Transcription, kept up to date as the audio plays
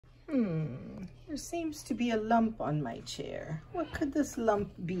There seems to be a lump on my chair. What could this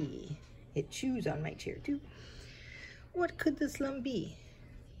lump be? It chews on my chair too. What could this lump be?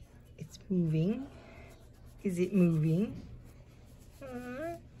 It's moving. Is it moving?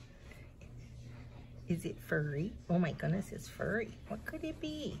 Is it furry? Oh my goodness, it's furry. What could it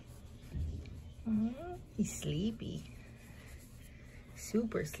be? He's sleepy.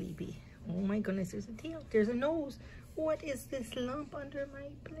 Super sleepy. Oh my goodness, there's a tail. There's a nose. What is this lump under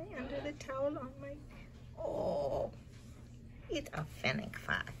the towel on my... Oh, it's a fennec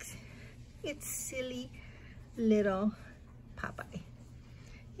fox. It's silly little Popeye.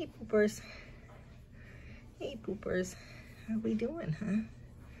 Hey, poopers. Hey, poopers. How we doing, huh?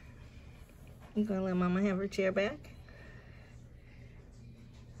 You gonna let Mama have her chair back?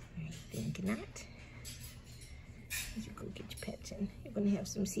 I think not. You go get your pets in. You're gonna have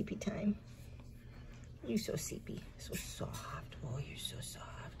some CP time. You're so CP, so soft. Oh, you're so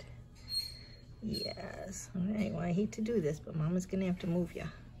soft. Yes. All right, well, I hate to do this, but Mama's gonna have to move you.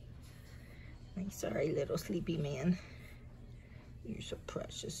 I'm sorry, little sleepy man. You're so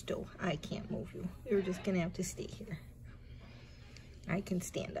precious, though. I can't move you. You're just gonna have to stay here. I can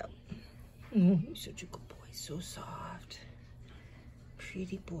stand up. Oh, you're such a good boy. So soft.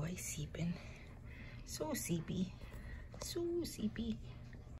 Pretty boy, Seepin. So sleepy. So sleepy.